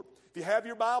If you have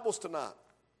your Bibles tonight,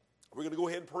 we're going to go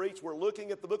ahead and preach. We're looking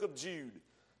at the book of Jude,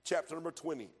 chapter number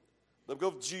 20. The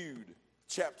book of Jude,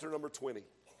 chapter number 20.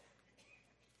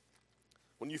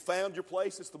 When you found your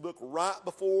place, it's the book right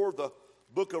before the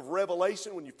book of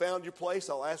Revelation. When you found your place,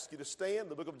 I'll ask you to stand.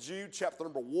 The book of Jude, chapter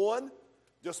number 1.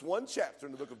 Just one chapter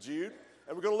in the book of Jude.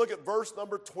 And we're going to look at verse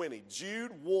number 20.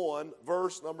 Jude 1,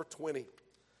 verse number 20.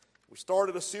 We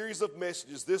started a series of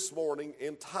messages this morning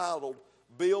entitled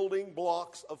Building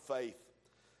Blocks of Faith.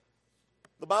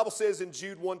 The Bible says in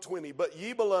Jude 1:20, "But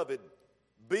ye beloved,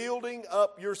 building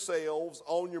up yourselves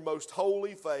on your most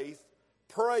holy faith,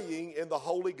 praying in the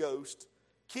Holy Ghost,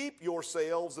 keep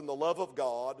yourselves in the love of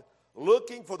God,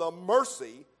 looking for the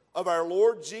mercy of our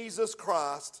Lord Jesus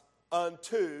Christ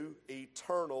unto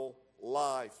eternal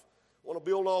life." I want to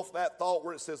build off that thought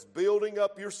where it says, building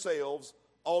up yourselves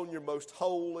on your most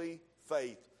holy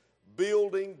faith.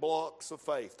 Building blocks of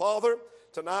faith. Father,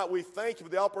 tonight we thank you for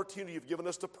the opportunity you've given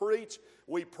us to preach.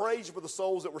 We praise you for the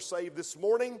souls that were saved this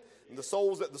morning and the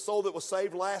soul that was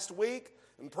saved last week.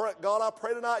 And God, I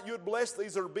pray tonight you would bless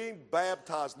these that are being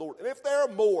baptized, Lord. And if there are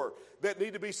more that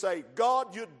need to be saved,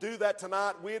 God, you'd do that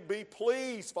tonight. We'd be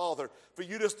pleased, Father, for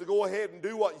you just to go ahead and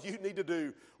do what you need to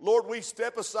do. Lord, we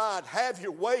step aside. Have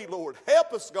your way, Lord.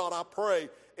 Help us, God, I pray,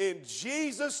 in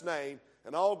Jesus' name.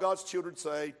 And all God's children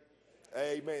say,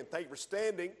 amen. Thank you for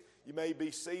standing. You may be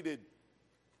seated.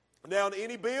 Now, in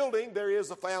any building, there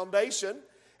is a foundation.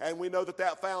 And we know that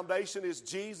that foundation is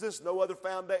Jesus. On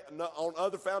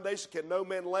other foundation can no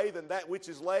man lay than that which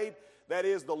is laid. That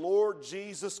is the Lord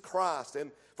Jesus Christ.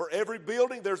 And for every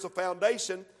building, there's a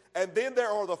foundation. And then there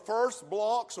are the first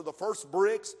blocks or the first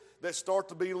bricks that start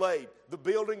to be laid. The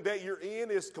building that you're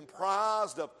in is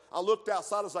comprised of, I looked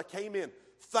outside as I came in,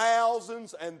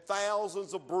 thousands and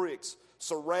thousands of bricks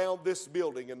surround this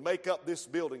building and make up this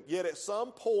building. Yet at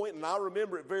some point, and I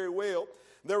remember it very well,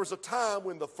 there was a time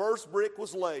when the first brick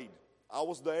was laid. I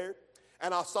was there,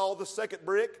 and I saw the second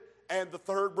brick and the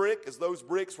third brick as those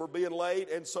bricks were being laid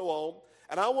and so on.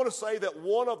 And I want to say that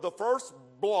one of the first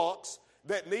blocks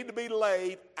that need to be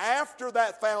laid after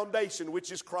that foundation,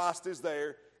 which is Christ is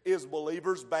there, is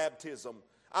believers' baptism.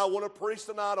 I want to preach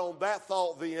tonight on that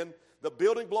thought then, the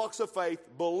building blocks of faith,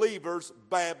 believers'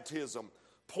 baptism.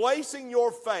 Placing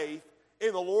your faith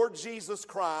in the Lord Jesus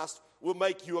Christ will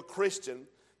make you a Christian.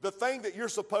 The thing that you're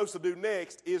supposed to do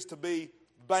next is to be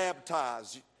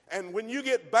baptized. And when you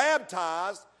get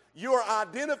baptized, you are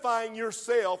identifying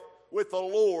yourself with the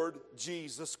Lord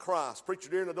Jesus Christ. Preacher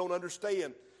dear, I don't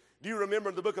understand. Do you remember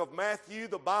in the book of Matthew,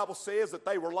 the Bible says that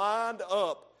they were lined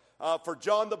up for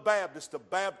John the Baptist to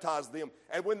baptize them.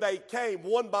 And when they came,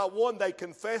 one by one, they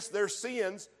confessed their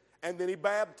sins, and then he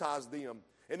baptized them.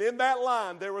 And in that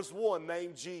line, there was one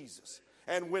named Jesus.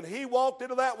 And when he walked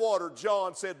into that water,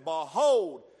 John said,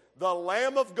 "Behold, the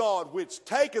Lamb of God, which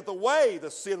taketh away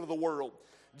the sin of the world."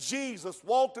 Jesus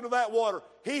walked into that water.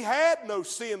 He had no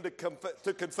sin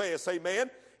to confess,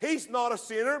 amen. He's not a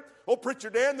sinner. Oh, preacher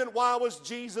Dan, then why was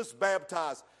Jesus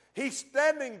baptized? He's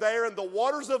standing there in the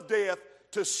waters of death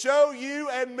to show you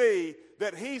and me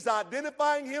that he's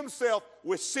identifying himself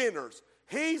with sinners.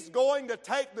 He's going to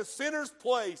take the sinner's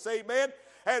place, amen.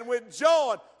 And when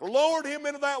John lowered him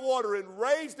into that water and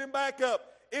raised him back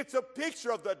up, it's a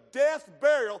picture of the death,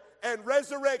 burial, and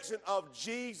resurrection of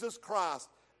Jesus Christ.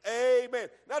 Amen.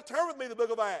 Now turn with me to the book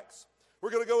of Acts.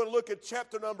 We're going to go and look at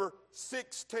chapter number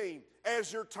 16.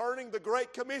 As you're turning, the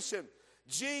Great Commission,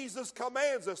 Jesus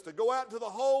commands us to go out into the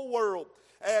whole world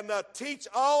and teach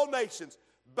all nations,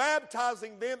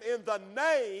 baptizing them in the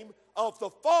name of the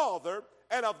Father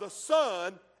and of the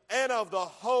Son and of the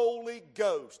Holy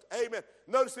Ghost. Amen.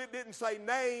 Notice it didn't say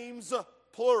names,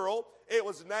 plural. It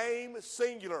was name,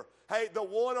 singular. Hey, the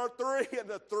one are three and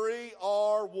the three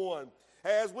are one.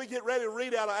 As we get ready to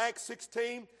read out of Acts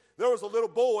 16, there was a little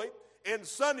boy in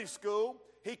Sunday school.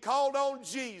 He called on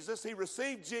Jesus. He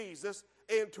received Jesus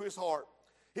into his heart.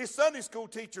 His Sunday school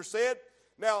teacher said,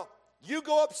 "Now, you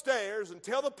go upstairs and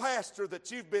tell the pastor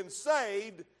that you've been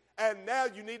saved and now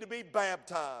you need to be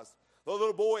baptized." The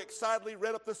little boy excitedly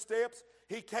ran up the steps.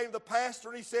 He came to the pastor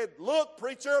and he said, "Look,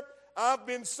 preacher, I've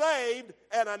been saved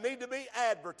and I need to be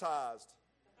advertised."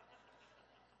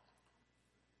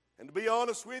 And to be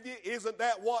honest with you, isn't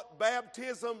that what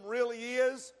baptism really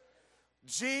is?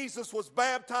 Jesus was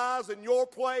baptized in your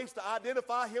place to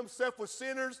identify himself with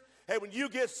sinners. And when you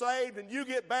get saved and you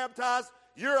get baptized,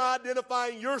 you're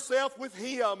identifying yourself with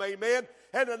him, amen.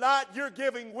 And tonight you're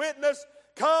giving witness.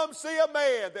 Come see a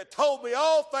man that told me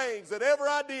all things that ever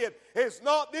I did. Is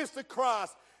not this the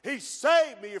Christ? He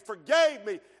saved me, he forgave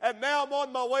me, and now I'm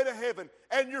on my way to heaven.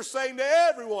 And you're saying to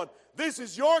everyone, this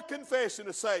is your confession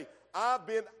to say, I've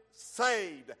been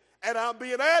saved. And I'm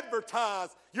being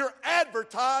advertised. You're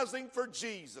advertising for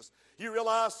Jesus. You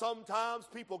realize sometimes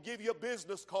people give you a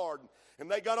business card and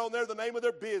they got on there the name of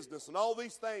their business and all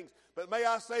these things. But may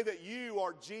I say that you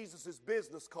are Jesus'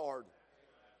 business card.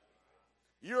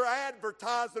 You're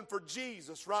advertising for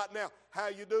Jesus right now. How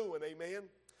you doing? Amen.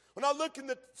 When I look in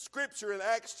the scripture in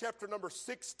Acts chapter number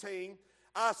 16,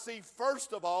 I see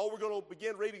first of all, we're going to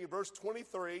begin reading in verse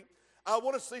 23. I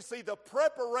want to see the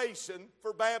preparation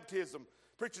for baptism.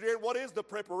 Preacher Darren, what is the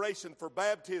preparation for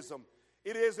baptism?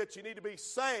 It is that you need to be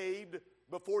saved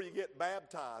before you get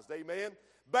baptized. Amen.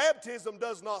 Baptism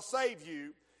does not save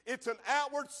you. It's an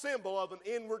outward symbol of an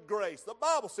inward grace. The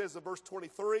Bible says in verse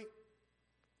 23,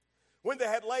 when they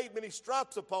had laid many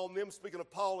stripes upon them, speaking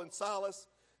of Paul and Silas,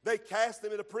 they cast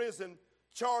them into prison,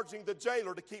 charging the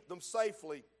jailer to keep them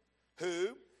safely, who,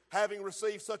 having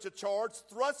received such a charge,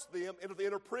 thrust them into the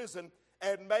inner prison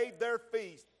and made their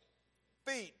feet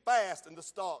fast in the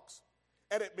stocks.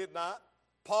 And at midnight,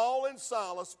 Paul and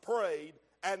Silas prayed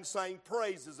and sang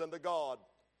praises unto God,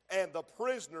 and the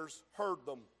prisoners heard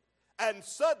them. And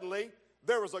suddenly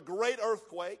there was a great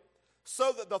earthquake,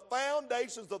 so that the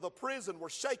foundations of the prison were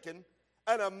shaken,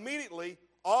 and immediately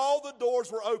all the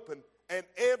doors were opened, and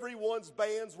everyone's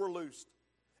bands were loosed.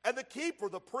 And the keeper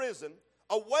of the prison,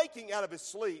 awaking out of his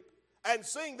sleep, and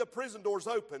seeing the prison doors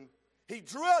open, he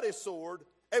drew out his sword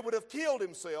and would have killed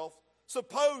himself,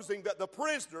 supposing that the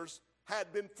prisoners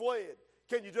had been fled.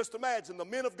 Can you just imagine the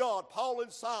men of God, Paul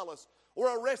and Silas,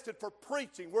 were arrested for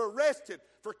preaching, were arrested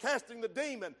for casting the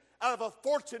demon out of a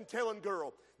fortune-telling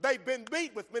girl. They've been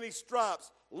beat with many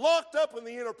stripes, locked up in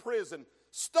the inner prison,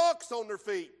 stocks on their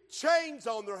feet, chains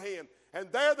on their hand,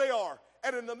 and there they are.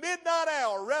 And in the midnight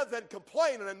hour, rather than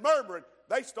complaining and murmuring,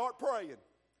 they start praying.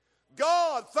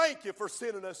 God, thank you for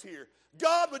sending us here.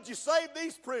 God, would you save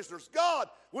these prisoners? God,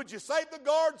 would you save the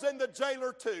guards and the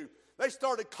jailer too? They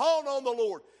started calling on the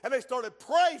Lord, and they started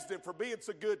praising Him for being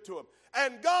so good to them.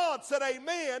 And God said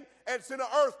amen and sent an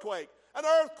earthquake. An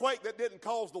earthquake that didn't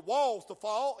cause the walls to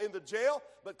fall in the jail,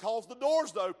 but caused the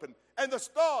doors to open and the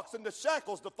stocks and the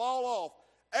shackles to fall off.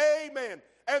 Amen.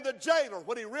 And the jailer,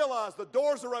 when he realized the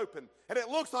doors are open and it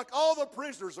looks like all the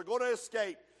prisoners are going to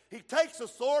escape, he takes a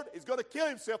sword, he's going to kill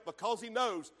himself because he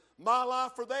knows my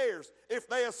life or theirs. If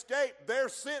they escape, their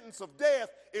sentence of death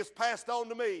is passed on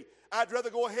to me. I'd rather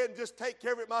go ahead and just take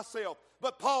care of it myself.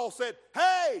 But Paul said,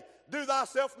 hey, do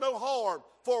thyself no harm,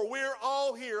 for we're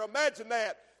all here. Imagine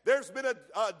that. There's been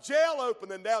a jail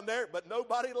opening down there, but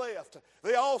nobody left.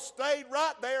 They all stayed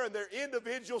right there in their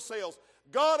individual cells.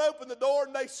 God opened the door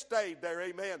and they stayed there,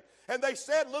 amen. And they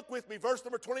said, look with me, verse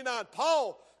number 29,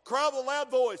 Paul cried with a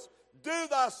loud voice, do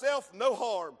thyself no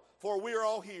harm, for we are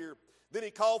all here. Then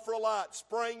he called for a light,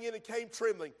 sprang in and came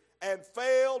trembling, and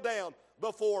fell down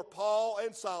before Paul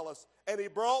and Silas. And he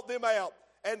brought them out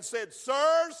and said,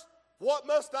 sirs, what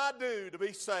must I do to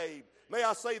be saved? May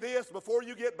I say this, before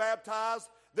you get baptized,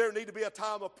 there need to be a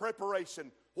time of preparation.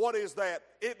 What is that?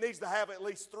 It needs to have at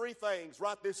least three things.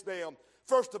 Write this down.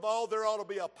 First of all, there ought to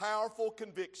be a powerful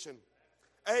conviction.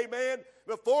 Amen.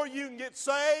 Before you can get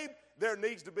saved, there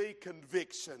needs to be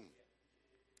conviction.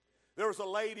 There was a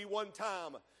lady one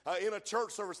time in a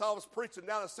church service. I was preaching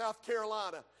down in South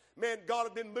Carolina. Man, God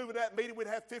had been moving that meeting. We'd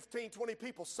have 15, 20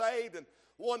 people saved. And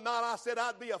one night I said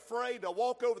I'd be afraid to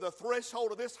walk over the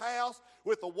threshold of this house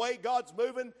with the way God's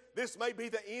moving. This may be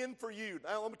the end for you.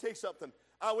 Now, let me tell you something.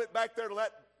 I went back there to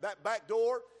that back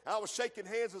door. I was shaking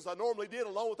hands as I normally did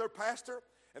along with their pastor.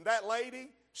 And that lady,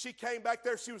 she came back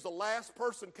there. She was the last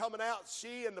person coming out,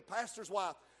 she and the pastor's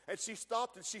wife. And she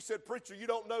stopped and she said, preacher, you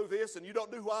don't know this and you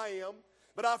don't know who I am,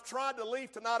 but I've tried to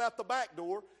leave tonight out the back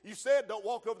door. You said don't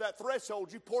walk over that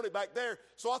threshold. You pointed back there,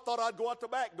 so I thought I'd go out the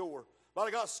back door. But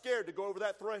I got scared to go over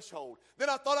that threshold. Then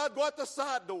I thought I'd go out the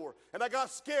side door, and I got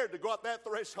scared to go out that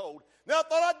threshold. Then I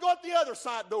thought I'd go out the other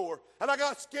side door, and I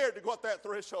got scared to go out that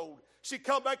threshold. She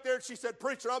come back there and she said,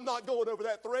 preacher, I'm not going over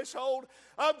that threshold.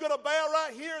 I'm going to bow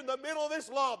right here in the middle of this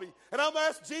lobby, and I'm going to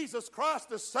ask Jesus Christ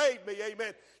to save me,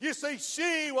 amen. You see,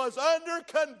 she was under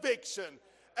conviction,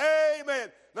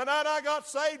 amen. The night I got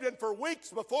saved, and for weeks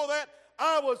before that,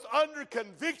 I was under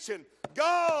conviction.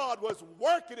 God was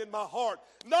working in my heart,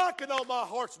 knocking on my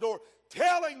heart's door,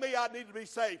 telling me I needed to be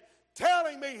saved,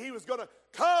 telling me He was going to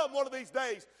come one of these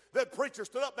days. The preacher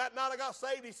stood up that night I got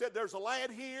saved. He said, there's a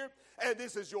lad here, and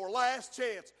this is your last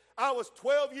chance. I was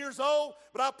 12 years old,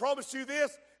 but I promise you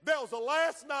this, that was the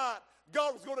last night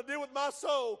God was going to deal with my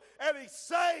soul, and He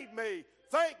saved me.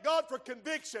 Thank God for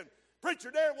conviction.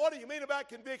 Preacher Darren, what do you mean about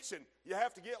conviction? You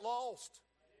have to get lost.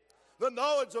 The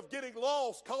knowledge of getting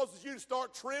lost causes you to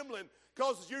start trembling,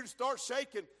 causes you to start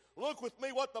shaking. Look with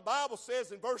me what the Bible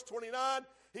says in verse 29.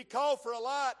 He called for a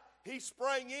light. He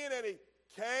sprang in and he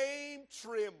came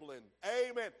trembling.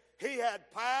 Amen. He had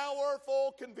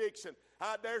powerful conviction.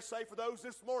 I dare say for those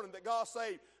this morning that God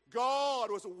saved,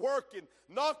 God was working,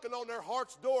 knocking on their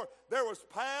heart's door. There was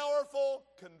powerful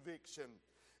conviction.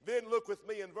 Then look with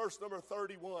me in verse number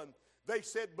 31. They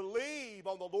said, believe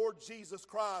on the Lord Jesus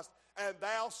Christ, and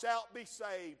thou shalt be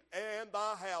saved, and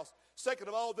thy house. Second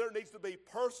of all, there needs to be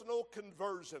personal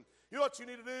conversion. You know what you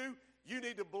need to do? You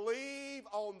need to believe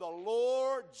on the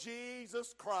Lord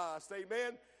Jesus Christ.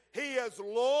 Amen. He is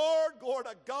Lord, glory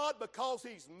to God, because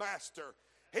He's Master.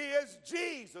 He is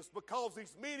Jesus because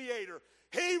He's mediator.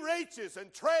 He reaches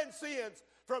and transcends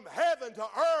from heaven to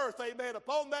earth, amen,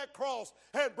 upon that cross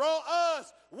and brought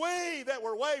us, we that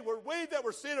were wayward, we that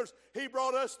were sinners, He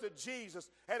brought us to Jesus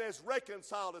and has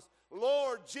reconciled us.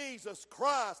 Lord Jesus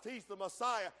Christ, He's the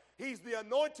Messiah. He's the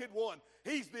anointed one.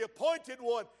 He's the appointed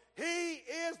one. He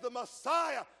is the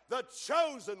Messiah, the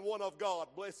chosen one of God.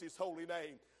 Bless His holy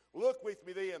name. Look with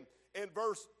me then in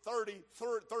verse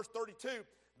 32.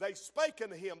 They spake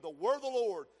unto him the word of the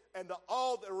Lord and to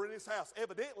all that were in his house.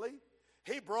 Evidently,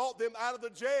 he brought them out of the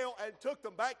jail and took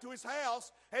them back to his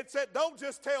house and said, don't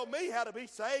just tell me how to be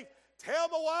saved. Tell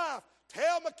my wife,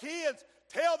 tell my kids,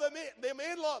 tell them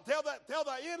in-laws, tell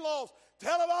the in-laws,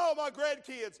 tell them all my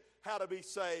grandkids how to be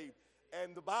saved.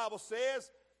 And the Bible says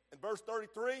in verse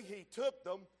 33, he took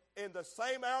them in the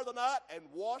same hour of the night and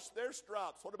washed their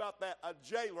stripes. What about that? A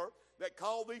jailer that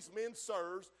called these men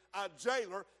sirs, a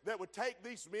jailer that would take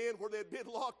these men where they'd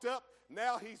been locked up.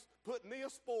 Now he's putting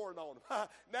Neosporin on them.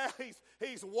 Now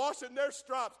he's washing their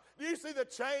stripes. Do you see the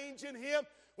change in him?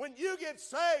 When you get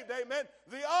saved, amen,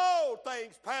 the old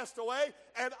things passed away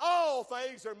and all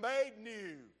things are made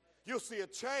new. You'll see a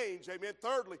change, amen.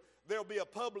 Thirdly, there'll be a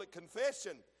public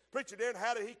confession. Preacher Darren,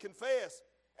 how did he confess?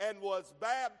 And was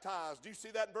baptized. Do you see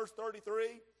that in verse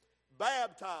 33?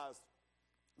 Baptized.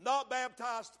 Not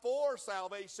baptized for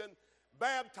salvation,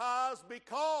 baptized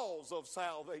because of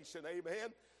salvation. Amen.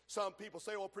 Some people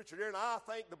say, well, Preacher Darren, I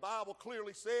think the Bible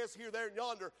clearly says here, there, and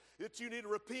yonder that you need to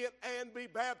repent and be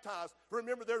baptized.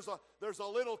 Remember, there's a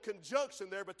little conjunction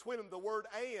there between them, the word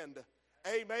and.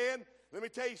 Amen. Let me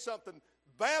tell you something.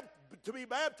 To be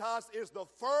baptized is the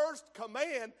first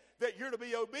command that you're to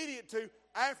be obedient to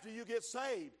after you get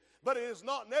saved. But it is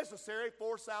not necessary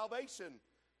for salvation.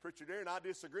 Preacher Darren, I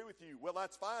disagree with you. Well,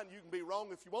 that's fine. You can be wrong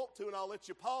if you want to, and I'll let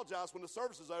you apologize when the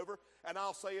service is over, and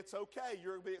I'll say it's okay.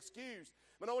 You're going to be excused.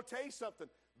 But I want to tell you something.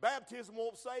 Baptism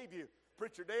won't save you.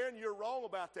 Preacher Darren, you're wrong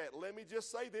about that. Let me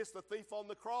just say this. The thief on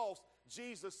the cross,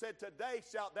 Jesus said, today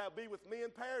shalt thou be with me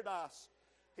in paradise.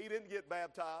 He didn't get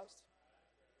baptized.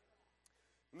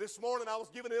 And this morning I was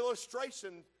given an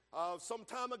illustration some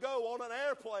time ago on an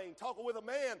airplane, talking with a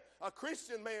man, a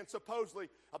Christian man supposedly,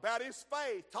 about his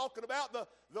faith, talking about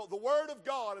the Word of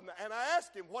God. And I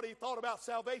asked him what he thought about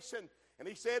salvation. And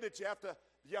he said that you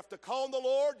have to call on the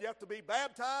Lord, you have to be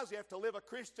baptized, you have to live a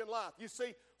Christian life. You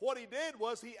see, what he did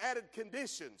was he added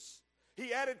conditions.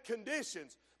 He added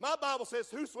conditions. My Bible says,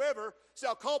 whosoever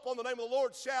shall call upon the name of the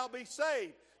Lord shall be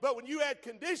saved. But when you add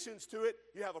conditions to it,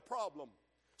 you have a problem.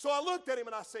 So I looked at him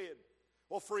and I said,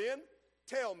 well, friend,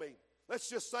 tell me. Let's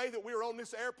just say that we were on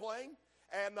this airplane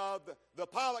and the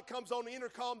pilot comes on the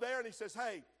intercom there and he says,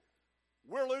 hey,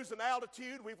 we're losing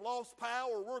altitude, we've lost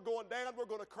power, we're going down, we're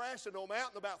going to crash into a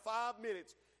mountain in about 5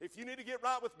 minutes. If you need to get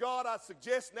right with God, I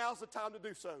suggest now's the time to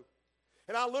do so.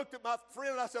 And I looked at my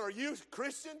friend and I said, are you a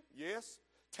Christian? Yes.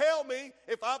 Tell me,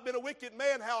 if I've been a wicked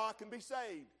man, how I can be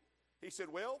saved. He said,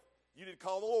 well, you need to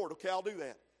call the Lord. Okay, I'll do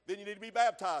that. Then you need to be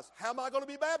baptized. How am I going to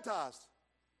be baptized?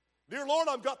 Dear Lord,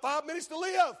 I've got 5 minutes to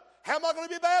live. How am I going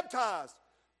to be baptized?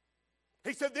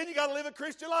 He said, then you got to live a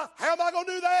Christian life. How am I going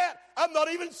to do that? I'm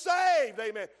not even saved.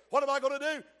 Amen. What am I going to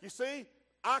do? You see,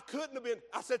 I couldn't have been.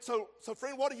 I said, so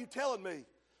friend, what are you telling me?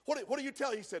 What are you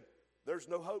telling? He said, there's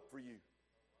no hope for you.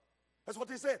 That's what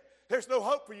they said. There's no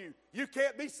hope for you. You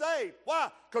can't be saved. Why?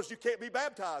 Because you can't be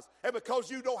baptized. And because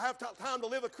you don't have time to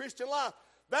live a Christian life.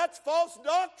 That's false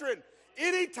doctrine.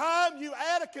 Anytime you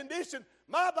add a condition,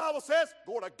 my Bible says,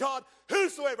 glory to God,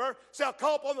 whosoever shall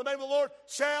call upon the name of the Lord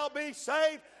shall be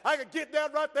saved. I could get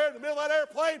down right there in the middle of that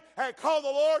airplane and call the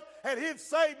Lord, and He'd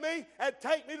save me and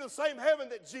take me to the same heaven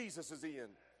that Jesus is in.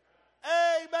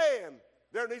 Amen.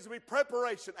 There needs to be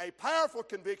preparation, a powerful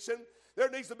conviction. There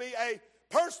needs to be a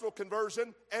personal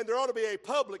conversion, and there ought to be a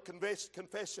public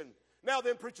confession. Now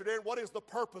then, Preacher Darren, what is the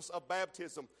purpose of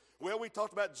baptism? Well, we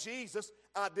talked about Jesus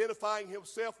identifying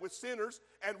Himself with sinners,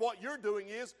 and what you're doing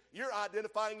is you're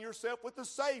identifying yourself with the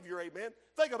Savior, amen?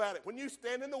 Think about it. When you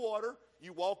stand in the water,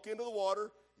 you walk into the water,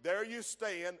 there you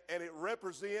stand, and it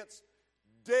represents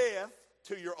death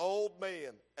to your old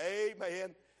man,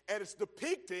 amen? and it's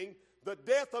depicting the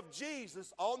death of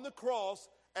Jesus on the cross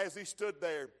as he stood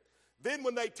there. Then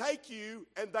when they take you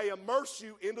and they immerse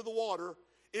you into the water,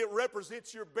 it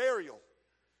represents your burial.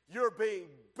 You're being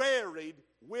buried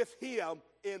with him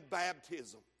in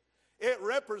baptism. It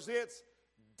represents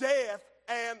death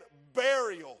and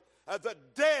burial, the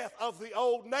death of the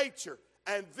old nature.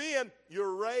 And then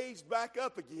you're raised back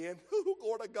up again,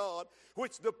 glory to God,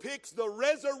 which depicts the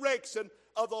resurrection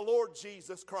of the Lord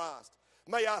Jesus Christ.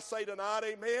 May I say tonight,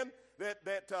 amen,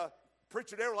 that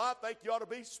Preacher Darrell, I think you ought to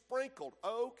be sprinkled.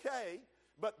 Okay,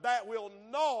 but that will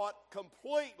not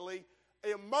completely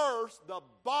immerse the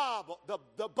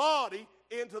body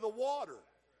into the water.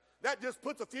 That just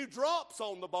puts a few drops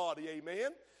on the body,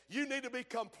 amen. You need to be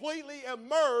completely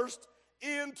immersed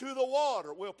into the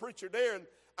water. Well, Preacher Darren,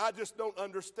 I just don't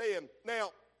understand.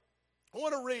 Now, I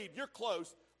want to read, you're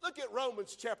close. Look at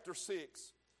Romans chapter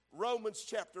 6. Romans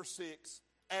chapter 6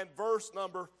 and verse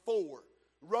number 4.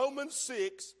 Romans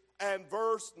 6 and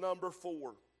verse number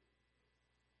 4.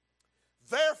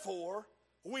 Therefore,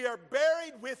 we are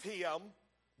buried with him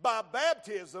by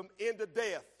baptism into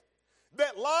death,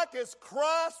 that like as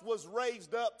Christ was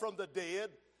raised up from the dead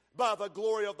by the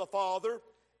glory of the Father,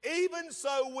 even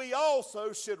so we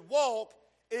also should walk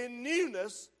in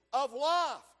newness of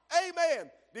life. Amen.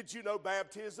 Did you know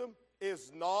baptism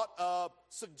is not a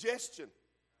suggestion?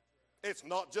 It's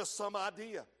not just some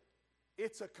idea.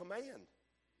 It's a command.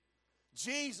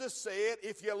 Jesus said,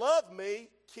 if you love me,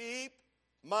 keep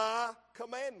my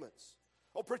commandments.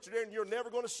 Oh, Preacher Darren, you're never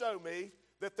going to show me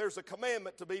that there's a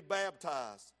commandment to be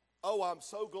baptized. Oh, I'm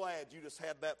so glad you just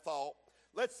had that thought.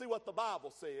 Let's see what the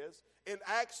Bible says in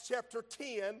Acts chapter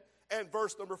 10 and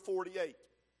verse number 48.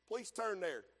 Please turn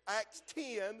there. Acts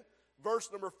 10, verse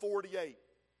number 48.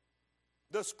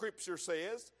 The scripture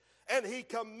says, and he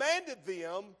commanded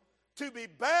them to be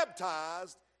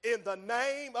baptized in the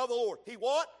name of the Lord. He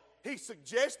what? He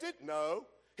suggested? No.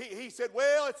 He said,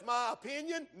 well, it's my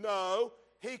opinion? No.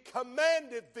 He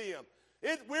commanded them.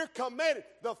 We're commanded.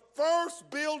 The first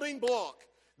building block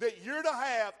that you're to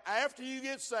have after you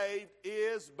get saved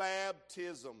is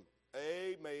baptism.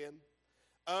 Amen.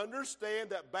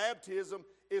 Understand that baptism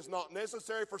is not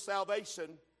necessary for salvation,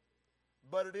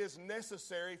 but it is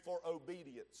necessary for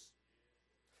obedience.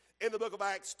 In the book of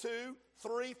Acts 2,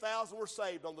 3,000 were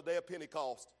saved on the day of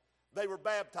Pentecost. They were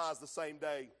baptized the same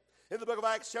day. In the book of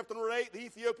Acts chapter 8, the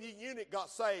Ethiopian eunuch got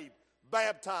saved,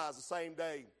 baptized the same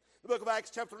day. In the book of Acts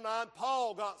chapter 9,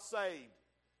 Paul got saved.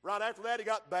 Right after that, he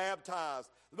got baptized.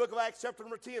 The book of Acts chapter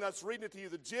number 10, I was reading it to you.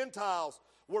 The Gentiles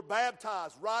were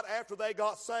baptized right after they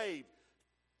got saved.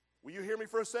 Will you hear me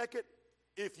for a second?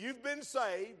 If you've been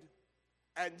saved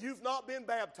and you've not been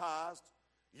baptized,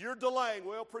 you're delaying.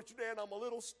 Well, Preacher Dan, I'm a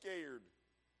little scared.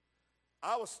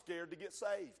 I was scared to get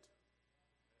saved.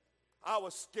 I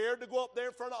was scared to go up there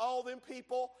in front of all them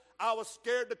people. I was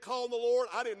scared to call on the Lord.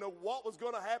 I didn't know what was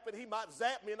going to happen. He might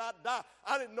zap me and I'd die.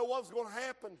 I didn't know what was going to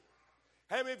happen.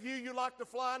 How many of you like to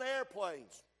fly in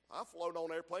airplanes? I've flown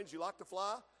on airplanes. You like to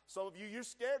fly? Some of you, you're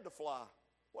scared to fly.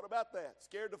 What about that?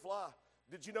 Scared to fly.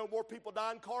 Did you know more people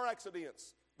die in car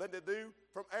accidents than they do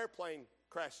from airplane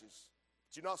crashes?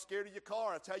 But you're not scared of your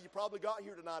car. That's how you probably got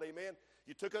here tonight, amen.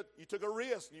 You took a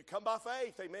risk. You come by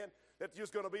faith, amen, that you're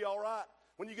just going to be all right.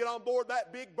 When you get on board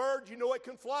that big bird, you know it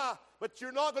can fly, but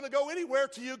you're not going to go anywhere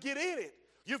till you get in it.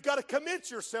 You've got to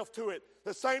commit yourself to it.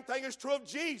 The same thing is true of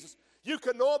Jesus. You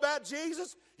can know about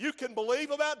Jesus, you can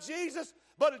believe about Jesus,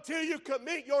 but until you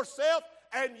commit yourself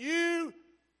and you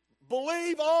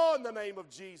believe on the name of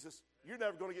Jesus, you're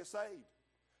never going to get saved.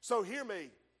 So hear me.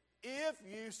 If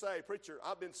you say, preacher,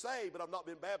 I've been saved, but I've not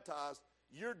been baptized,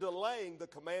 you're delaying the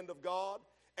command of God,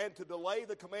 and to delay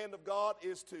the command of God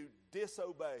is to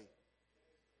disobey.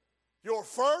 Your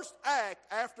first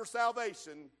act after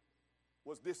salvation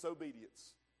was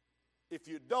disobedience. If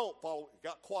you don't follow, it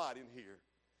got quiet in here.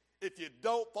 If you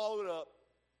don't follow it up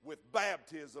with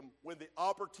baptism when the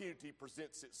opportunity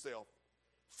presents itself.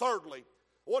 Thirdly,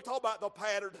 I want to talk about the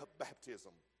pattern of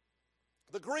baptism.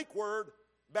 The Greek word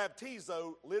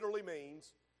baptizo literally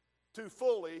means to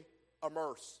fully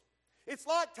immerse. It's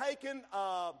like taking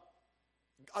a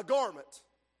garment,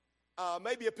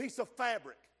 maybe a piece of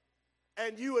fabric,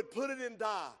 and you would put it in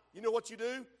dye. You know what you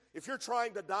do? If you're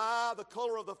trying to dye the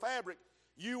color of the fabric,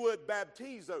 you would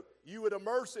baptizo. You would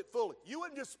immerse it fully. You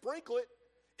wouldn't just sprinkle it.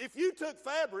 If you took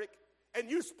fabric and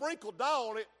you sprinkled dye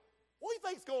on it, what do you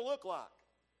think it's going to look like?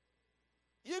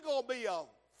 You're going to be a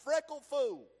freckled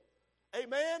fool.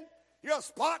 Amen? You got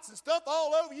spots and stuff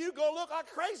all over you. You're going to look like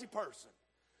a crazy person.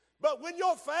 But when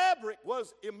your fabric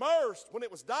was immersed, when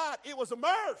it was dyed, it was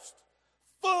immersed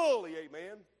fully,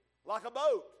 amen, like a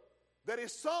boat that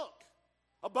is sunk.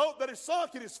 A boat that is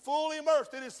sunk, it is fully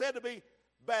immersed. It is said to be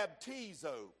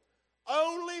baptizo.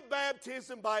 Only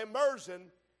baptism by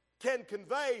immersion can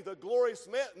convey the glorious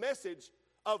message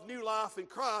of new life in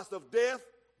Christ, of death,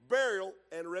 burial,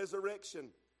 and resurrection.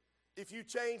 If you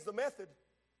change the method,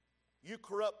 you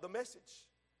corrupt the message.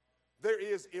 There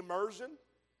is immersion,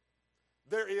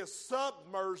 there is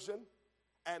submersion,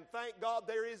 and thank God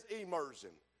there is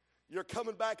immersion. You're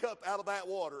coming back up out of that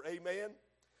water, amen?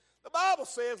 The Bible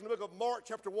says in the book of Mark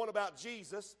chapter 1 about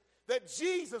Jesus, that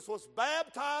Jesus was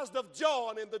baptized of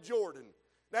John in the Jordan.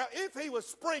 Now, if he was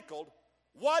sprinkled,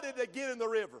 why did they get in the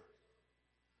river?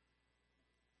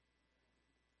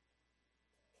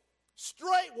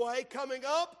 Straightway coming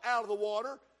up out of the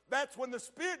water, that's when the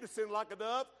Spirit descended like a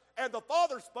dove, and the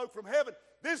Father spoke from heaven,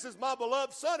 "This is my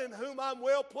beloved Son in whom I'm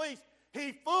well pleased."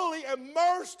 He fully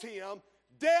immersed him,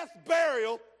 death,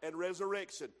 burial, and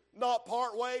resurrection. Not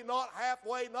part way, not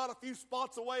halfway, not a few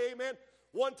spots away, amen.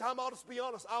 One time, I'll just be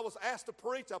honest, I was asked to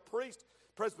preach. I preached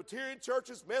Presbyterian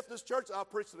churches, Methodist churches. I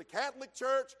preached in the Catholic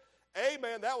church.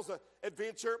 Amen. That was an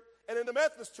adventure. And in the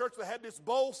Methodist church, they had this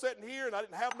bowl sitting here, and I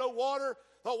didn't have no water.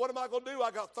 Thought, what am I going to do?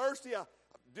 I got thirsty. I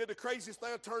did the craziest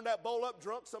thing. I turned that bowl up,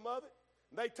 drunk some of it.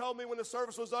 And they told me when the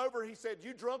service was over, he said,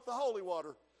 "You drunk the holy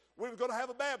water. We were going to have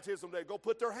a baptism day. Go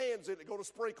put their hands in it, go to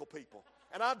sprinkle people."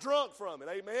 And I drunk from it,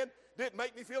 amen. Didn't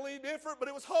make me feel any different, but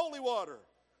it was holy water.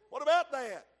 What about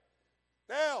that?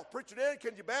 Now, Preacher Dan,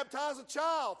 can you baptize a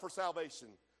child for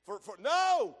salvation?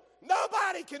 No,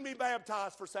 nobody can be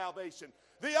baptized for salvation.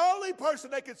 The only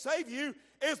person that can save you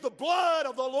is the blood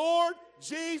of the Lord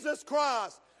Jesus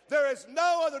Christ. There is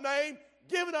no other name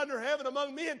given under heaven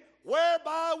among men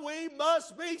whereby we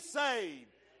must be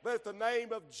saved, but at the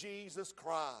name of Jesus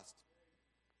Christ.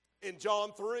 In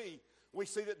John 3, we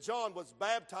see that John was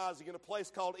baptizing in a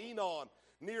place called Enon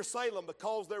near Salem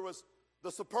because there was,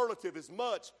 the superlative is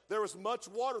much. There was much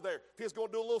water there. If he was going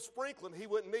to do a little sprinkling, he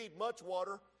wouldn't need much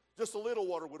water. Just a little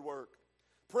water would work.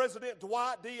 President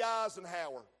Dwight D.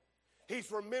 Eisenhower,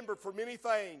 he's remembered for many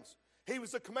things. He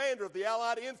was the commander of the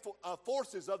Allied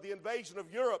forces of the invasion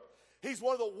of Europe. He's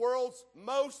one of the world's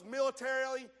most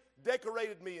militarily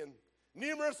decorated men.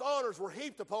 Numerous honors were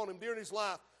heaped upon him during his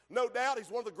life. No doubt he's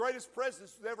one of the greatest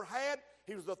presidents we've ever had.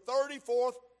 He was the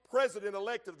 34th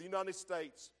president-elect of the United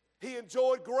States. He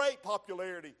enjoyed great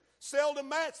popularity, seldom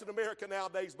matched in America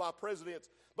nowadays by presidents.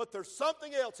 But there's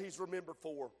something else he's remembered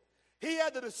for. He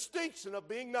had the distinction of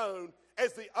being known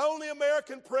as the only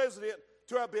American president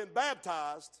to have been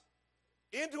baptized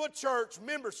into a church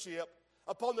membership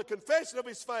upon the confession of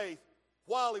his faith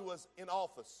while he was in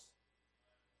office.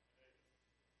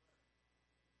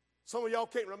 Some of y'all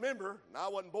can't remember, and I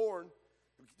wasn't born.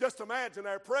 Just imagine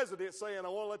our president saying, "I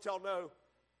want to let y'all know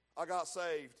I got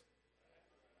saved.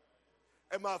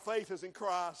 And my faith is in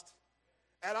Christ.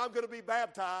 And I'm going to be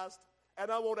baptized.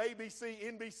 And I want ABC,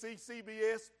 NBC,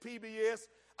 CBS, PBS.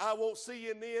 I want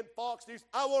CNN, Fox News.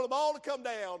 I want them all to come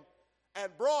down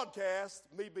and broadcast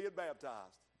me being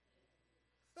baptized."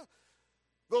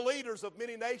 The leaders of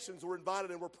many nations were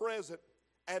invited and were present,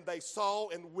 and they saw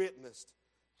and witnessed.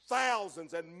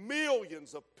 Thousands and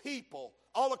millions of people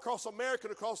all across America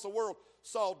and across the world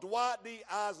saw Dwight D.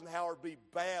 Eisenhower be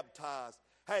baptized.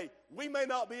 Hey, we may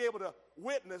not be able to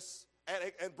witness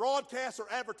and broadcast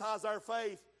or advertise our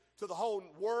faith to the whole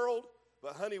world,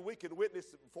 but honey, we can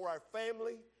witness it before our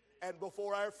family and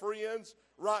before our friends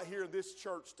right here in this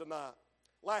church tonight.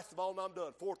 Last of all, and I'm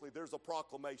done. Fourthly, there's a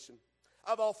proclamation.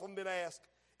 I've often been asked,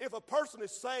 if a person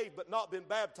is saved but not been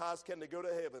baptized, can they go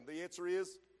to heaven? The answer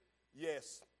is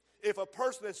yes. If a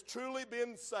person has truly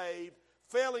been saved,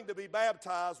 failing to be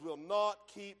baptized will not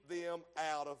keep them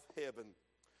out of heaven.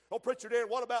 Oh, Preacher Dan,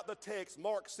 what about the text,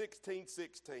 Mark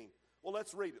 16:16? Well,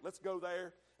 let's read it. Let's go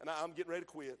there, and I'm getting ready to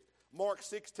quit. Mark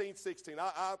 16:16.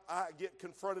 I get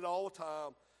confronted all the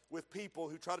time with people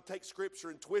who try to take Scripture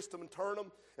and twist them and turn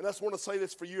them. And I just want to say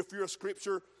this for you. If you're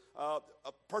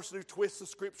a person who twists the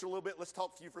Scripture a little bit, let's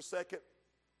talk to you for a second.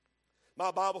 My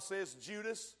Bible says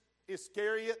Judas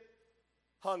Iscariot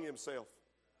hung himself.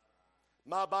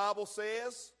 My Bible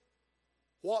says,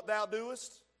 what thou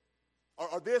doest,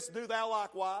 or this do thou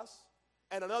likewise.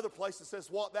 And another place that says,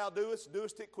 what thou doest,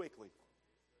 doest it quickly.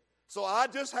 So I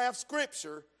just have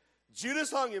Scripture.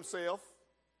 Judas hung himself.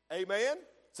 Amen.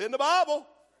 It's in the Bible.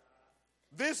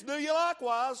 This do you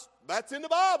likewise. That's in the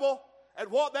Bible. And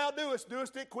what thou doest,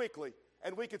 doest it quickly.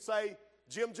 And we could say,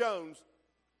 Jim Jones,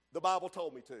 the Bible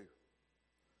told me to.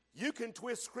 You can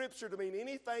twist Scripture to mean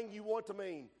anything you want to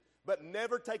mean, but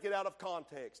never take it out of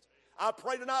context. I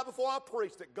prayed tonight before I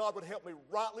preached that God would help me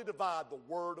rightly divide the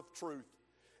word of truth.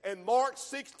 In Mark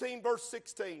 16, verse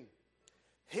 16,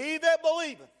 he that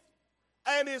believeth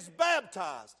and is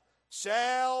baptized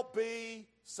shall be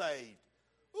saved.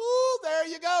 Ooh, there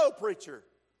you go, preacher.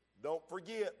 Don't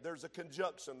forget, there's a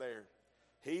conjunction there.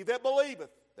 He that believeth,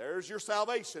 there's your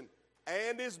salvation,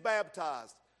 and is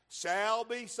baptized shall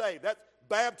be saved. That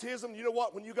baptism, you know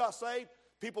what, when you got saved,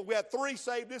 we had 3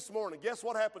 saved this morning. Guess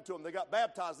what happened to them? They got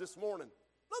baptized this morning.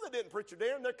 No, they didn't, preacher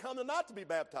Darren. They're coming not to be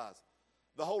baptized.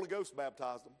 The Holy Ghost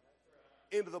baptized them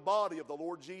into the body of the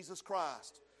Lord Jesus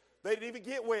Christ. They didn't even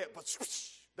get wet, but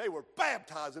they were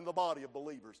baptized in the body of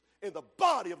believers, in the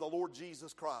body of the Lord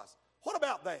Jesus Christ. What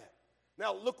about that?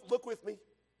 Now, look with me.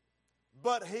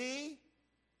 But he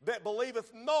that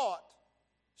believeth not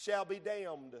shall be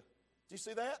damned. Do you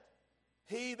see that?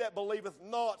 He that believeth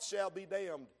not shall be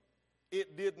damned.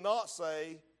 It did not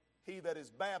say, he that is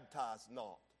baptized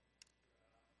not.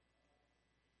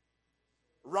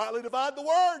 Rightly divide the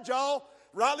word, y'all.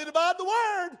 Rightly divide the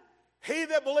word. He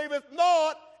that believeth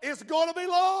not is going to be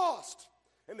lost.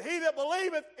 And he that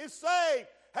believeth is saved.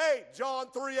 Hey, John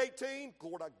 3:18,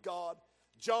 glory to God.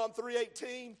 John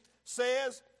 3:18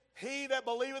 says, he that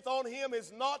believeth on him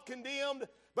is not condemned,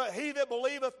 but he that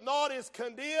believeth not is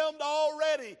condemned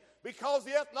already, because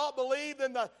he hath not believed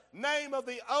in the name of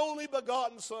the only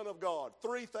begotten Son of God.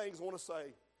 3 things I want to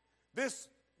say. This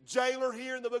jailer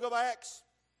here in the book of Acts,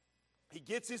 he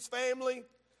gets his family.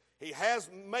 He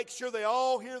makes sure they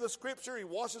all hear the scripture. He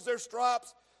washes their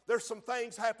stripes. There's some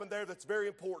things happen there that's very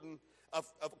important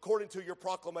according to your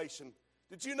proclamation.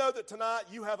 Did you know that tonight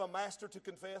you have a master to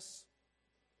confess?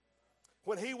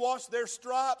 When he washed their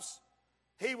stripes,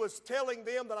 he was telling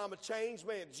them that I'm a changed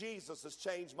man. Jesus has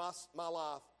changed my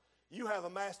life. You have a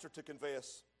master to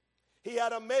confess. He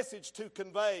had a message to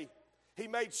convey. He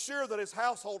made sure that his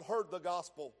household heard the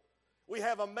gospel. We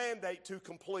have a mandate to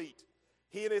complete.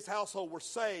 He and his household were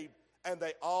saved, and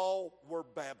they all were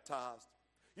baptized.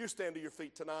 You stand to your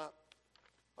feet tonight.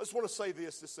 I just want to say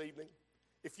this evening.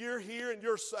 If you're here and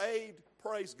you're saved,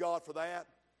 praise God for that.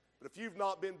 But if you've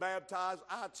not been baptized,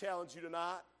 I challenge you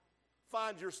tonight.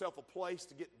 Find yourself a place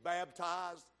to get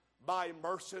baptized by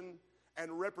immersion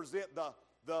and represent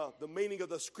the meaning of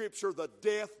the scripture, the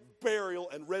death, burial,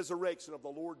 and resurrection of the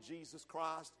Lord Jesus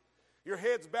Christ. Your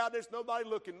head's bowed, there's nobody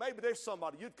looking. Maybe there's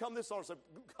somebody. You'd come this altar and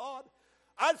say, God,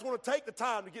 I just want to take the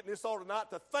time to get in this altar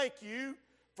tonight to thank you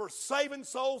for saving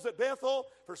souls at Bethel,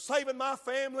 for saving my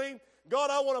family. God,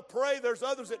 I want to pray there's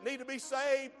others that need to be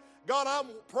saved. God, I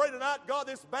pray tonight, God,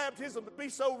 this baptism would be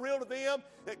so real to them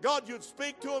that, God, you'd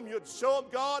speak to them, you'd show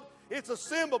them, God, it's a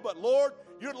symbol, but, Lord,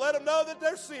 you'd let them know that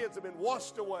their sins have been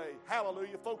washed away.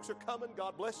 Hallelujah. Folks are coming.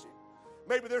 God bless you.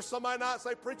 Maybe there's somebody tonight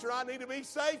say, preacher, I need to be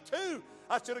saved too.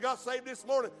 I should have got saved this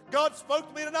morning. God spoke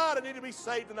to me tonight. I need to be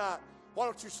saved tonight. Why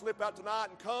don't you slip out tonight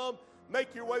and come,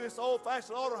 make your way to this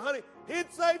old-fashioned altar, honey.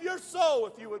 He'd save your soul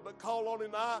if you would but call on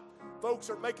him tonight. Folks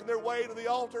are making their way to the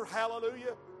altar.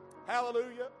 Hallelujah.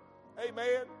 Hallelujah.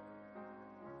 Amen.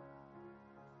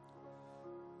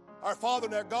 Our Father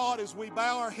and our God, as we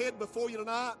bow our head before you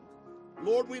tonight,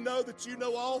 Lord, we know that you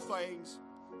know all things.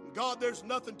 God, there's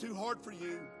nothing too hard for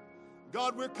you.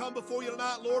 God, we're come before you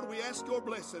tonight, Lord. We ask your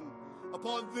blessing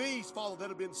upon these, Father, that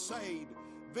have been saved,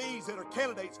 these that are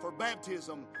candidates for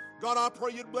baptism. God, I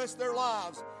pray you'd bless their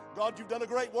lives. God, you've done a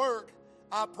great work.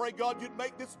 I pray, God, you'd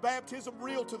make this baptism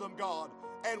real to them, God,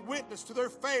 and witness to their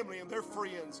family and their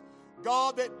friends.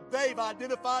 God, that they've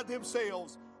identified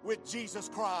themselves with Jesus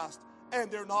Christ,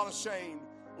 and they're not ashamed.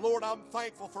 Lord, I'm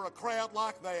thankful for a crowd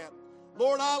like that.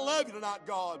 Lord, I love you tonight,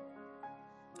 God.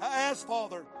 I ask,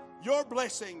 Father, your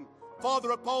blessing, Father,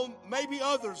 upon maybe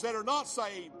others that are not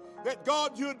saved, that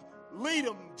God, you'd lead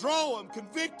them, draw them,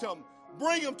 convict them,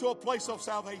 bring them to a place of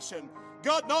salvation.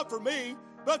 God, not for me,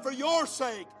 but for your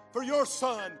sake, for your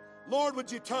Son. Lord,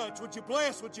 would you touch, would you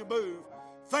bless, would you move?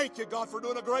 Thank you, God, for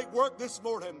doing a great work this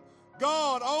morning.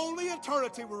 God, only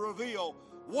eternity will reveal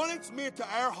what it's meant to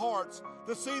our hearts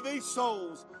to see these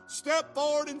souls step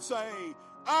forward and say,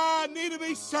 I need to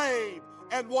be saved.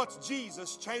 And watch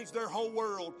Jesus change their whole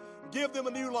world. Give them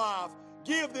a new life.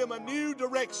 Give them a new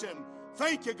direction.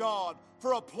 Thank you, God,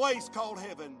 for a place called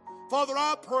heaven. Father,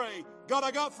 I pray, God,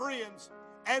 I got friends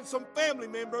and some family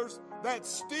members that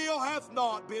still have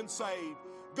not been saved.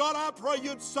 God, I pray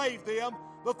you'd save them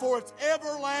before it's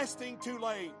everlasting too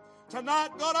late. Tonight,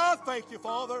 God, I thank you,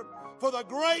 Father, for the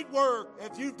great work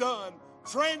that you've done,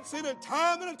 transcending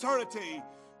time and eternity,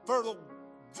 for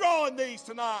drawing these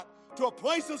tonight to a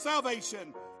place of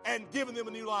salvation and giving them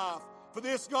a new life. For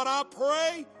this, God, I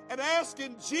pray and ask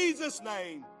in Jesus'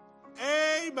 name.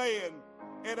 Amen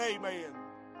and amen.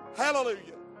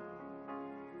 Hallelujah.